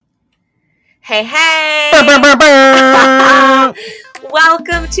Hey, hey!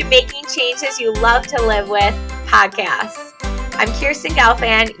 Welcome to Making Changes You Love to Live With podcast. I'm Kirsten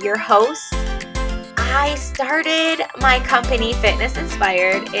Gelfand, your host. I started my company, Fitness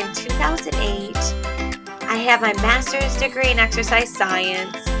Inspired, in 2008. I have my master's degree in exercise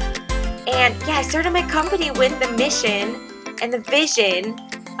science. And I started my company with the mission and the vision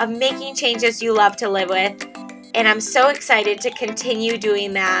of making changes you love to live with. And I'm so excited to continue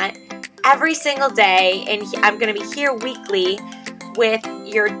doing that every single day. And I'm going to be here weekly with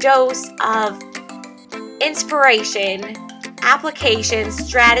your dose of inspiration, applications,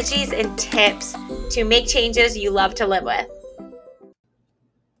 strategies, and tips to make changes you love to live with.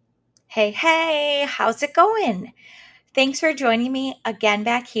 Hey, how's it going? Thanks for joining me again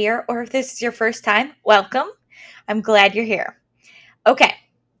back here, or if this is your first time, welcome. I'm glad you're here. Okay,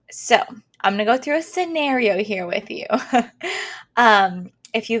 so I'm going to go through a scenario here with you.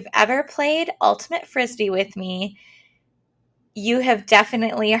 If you've ever played Ultimate Frisbee with me, you have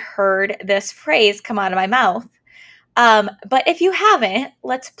definitely heard this phrase come out of my mouth. But if you haven't,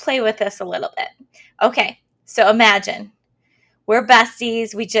 let's play with this a little bit. Okay, so imagine we're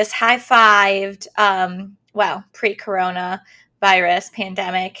besties. We just high-fived, pre-corona virus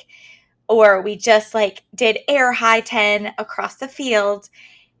pandemic, or we just did air high 10 across the field,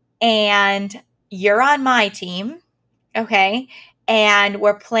 and you're on my team, okay? And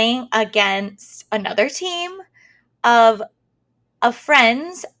we're playing against another team of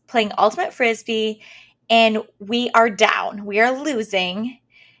friends playing Ultimate Frisbee, and we are down. We are losing,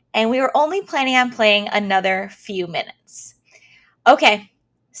 and we were only planning on playing another few minutes. Okay,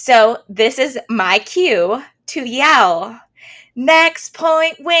 so this is my cue to yell, "Next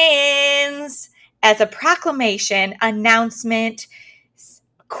point wins," as a proclamation, announcement,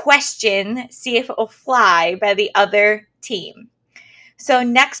 question, see if it will fly by the other team. So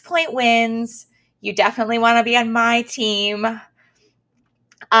next point wins. You definitely want to be on my team.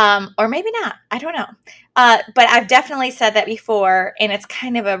 Or maybe not. I don't know. But I've definitely said that before, and it's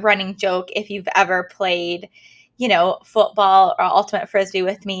kind of a running joke if you've ever played, football or Ultimate Frisbee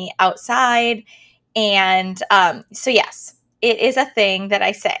with me outside. And so yes, it is a thing that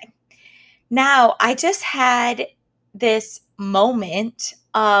I say. Now, I just had this moment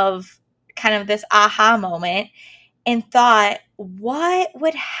of kind of this aha moment and thought, what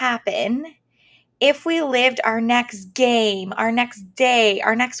would happen if we lived our next game, our next day,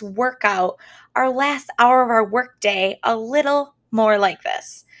 our next workout, our last hour of our workday a little more like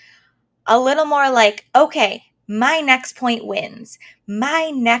this? A little more like, okay, my next point wins.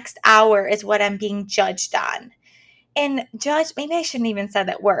 My next hour is what I'm being judged on. And maybe I shouldn't even say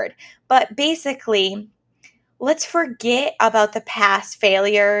that word, but basically, let's forget about the past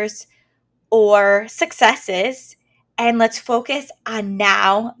failures or successes, and let's focus on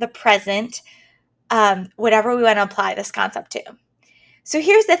now, the present, whatever we want to apply this concept to. So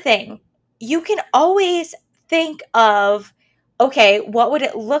here's the thing. You can always think of, okay, what would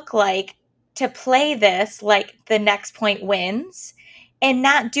it look like to play this like the next point wins and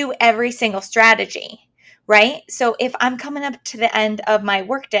not do every single strategy, right? So if I'm coming up to the end of my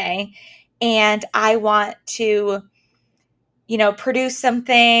workday and I want to, produce some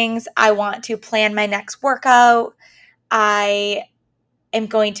things, I want to plan my next workout, I am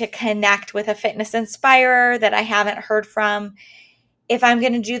going to connect with a fitness inspirer that I haven't heard from. If I'm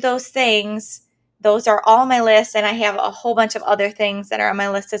going to do those things, those are all on my list, and I have a whole bunch of other things that are on my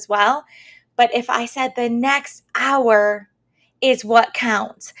list as well. But if I said the next hour is what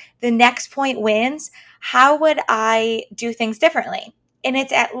counts, the next point wins, how would I do things differently? And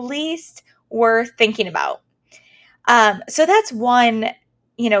it's at least worth thinking about. So that's one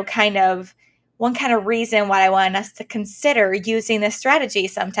kind of reason why I want us to consider using this strategy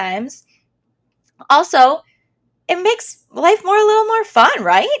sometimes. Also, it makes life a little more fun,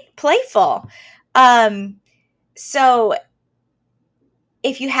 right? Playful. So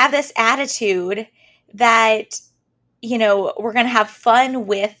if you have this attitude that, we're going to have fun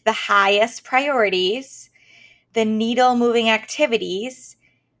with the highest priorities, the needle moving activities,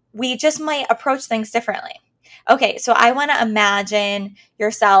 we just might approach things differently. Okay, so I want to imagine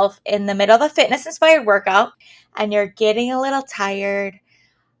yourself in the middle of a fitness inspired workout and you're getting a little tired.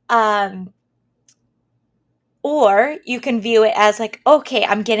 Or you can view it as okay,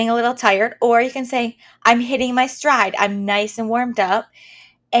 I'm getting a little tired. Or you can say, I'm hitting my stride. I'm nice and warmed up.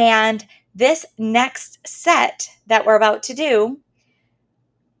 And this next set that we're about to do,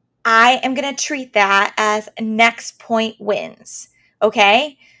 I am going to treat that as next point wins.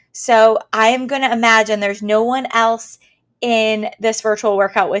 Okay? So I am going to imagine there's no one else in this virtual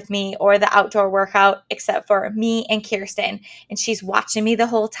workout with me or the outdoor workout except for me and Kirsten, and she's watching me the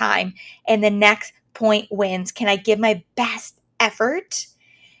whole time, and the next point wins. Can I give my best effort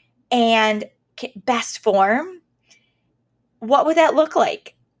and best form? What would that look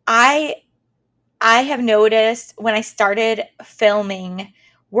like? I have noticed when I started filming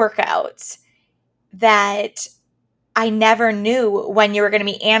workouts that I never knew when you were going to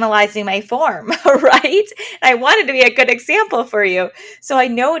be analyzing my form, right? I wanted to be a good example for you. So I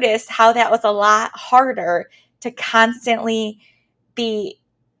noticed how that was a lot harder to constantly be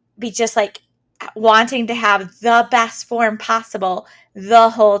just like wanting to have the best form possible the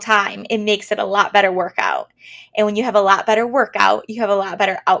whole time. It makes it a lot better workout. And when you have a lot better workout, you have a lot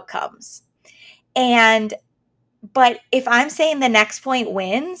better outcomes. But if I'm saying the next point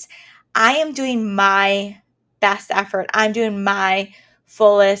wins, I am doing my best effort. I'm doing my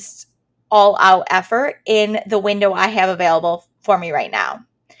fullest all out effort in the window I have available for me right now.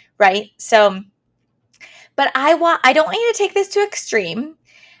 Right? So, but I don't want you to take this to extreme,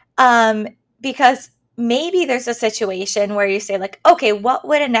 because maybe there's a situation where you say like, okay, what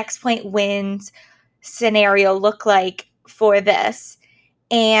would a next point wins scenario look like for this?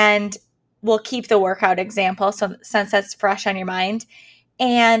 And we'll keep the workout example since that's fresh on your mind.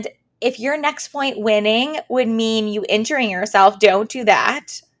 And if your next point winning would mean you injuring yourself, don't do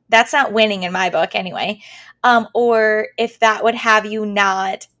that. That's not winning in my book anyway. Or if that would have you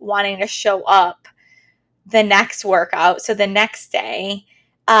not wanting to show up the next workout, so the next day,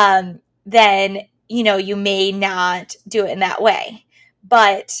 then, you may not do it in that way.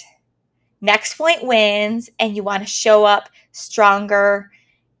 But next point wins and you want to show up stronger,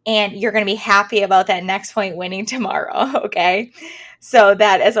 and you're going to be happy about that next point winning tomorrow, okay? So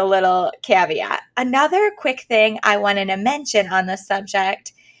that is a little caveat. Another quick thing I wanted to mention on this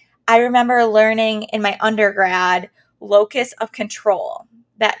subject, I remember learning in my undergrad locus of control,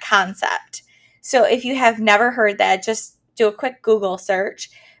 that concept. So if you have never heard that, just do a quick Google search.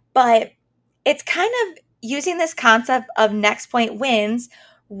 But it's kind of using this concept of next point wins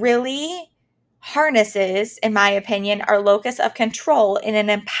really harnesses, in my opinion, our locus of control in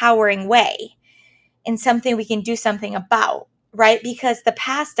an empowering way, and something we can do something about, right? Because the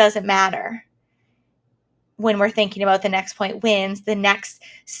past doesn't matter when we're thinking about the next point wins, the next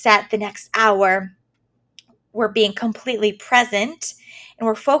set, the next hour. We're being completely present and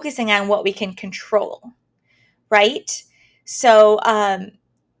we're focusing on what we can control, right? So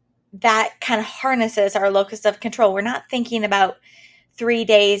that kind of harnesses our locus of control. We're not thinking about 3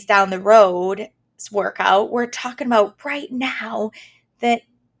 days down the road workout. We're talking about right now that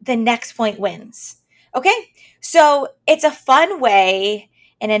the next point wins. Okay? So it's a fun way,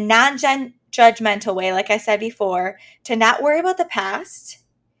 in a non-judgmental way, like I said before, to not worry about the past,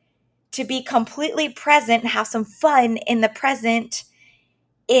 to be completely present and have some fun in the present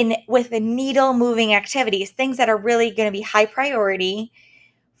with the needle moving activities, things that are really going to be high priority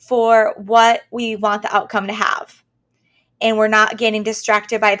for what we want the outcome to have. And we're not getting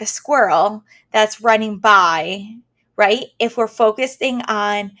distracted by the squirrel that's running by, right? If we're focusing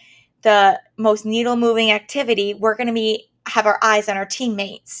on the most needle moving activity, we're going to have our eyes on our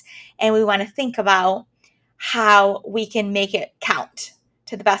teammates, and we want to think about how we can make it count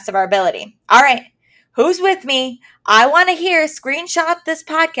to the best of our ability. All right. Who's with me? I want to screenshot this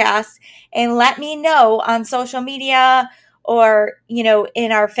podcast and let me know on social media or,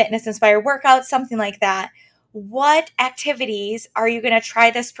 in our Fitness Inspired workouts, something like that. What activities are you going to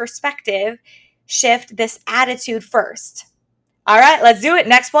try this perspective shift, this attitude first? All right, let's do it.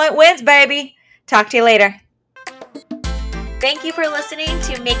 Next point wins, baby. Talk to you later. Thank you for listening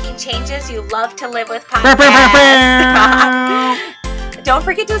to Making Changes You Love to Live With podcast. Don't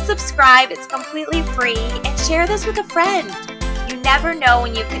forget to subscribe. It's completely free. And share this with a friend. You never know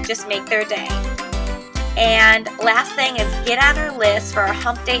when you could just make their day. And last thing is, get on our list for our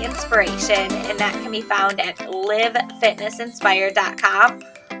Hump Day inspiration, and that can be found at livefitnessinspired.com.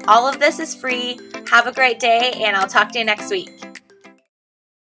 All of this is free. Have a great day, and I'll talk to you next week.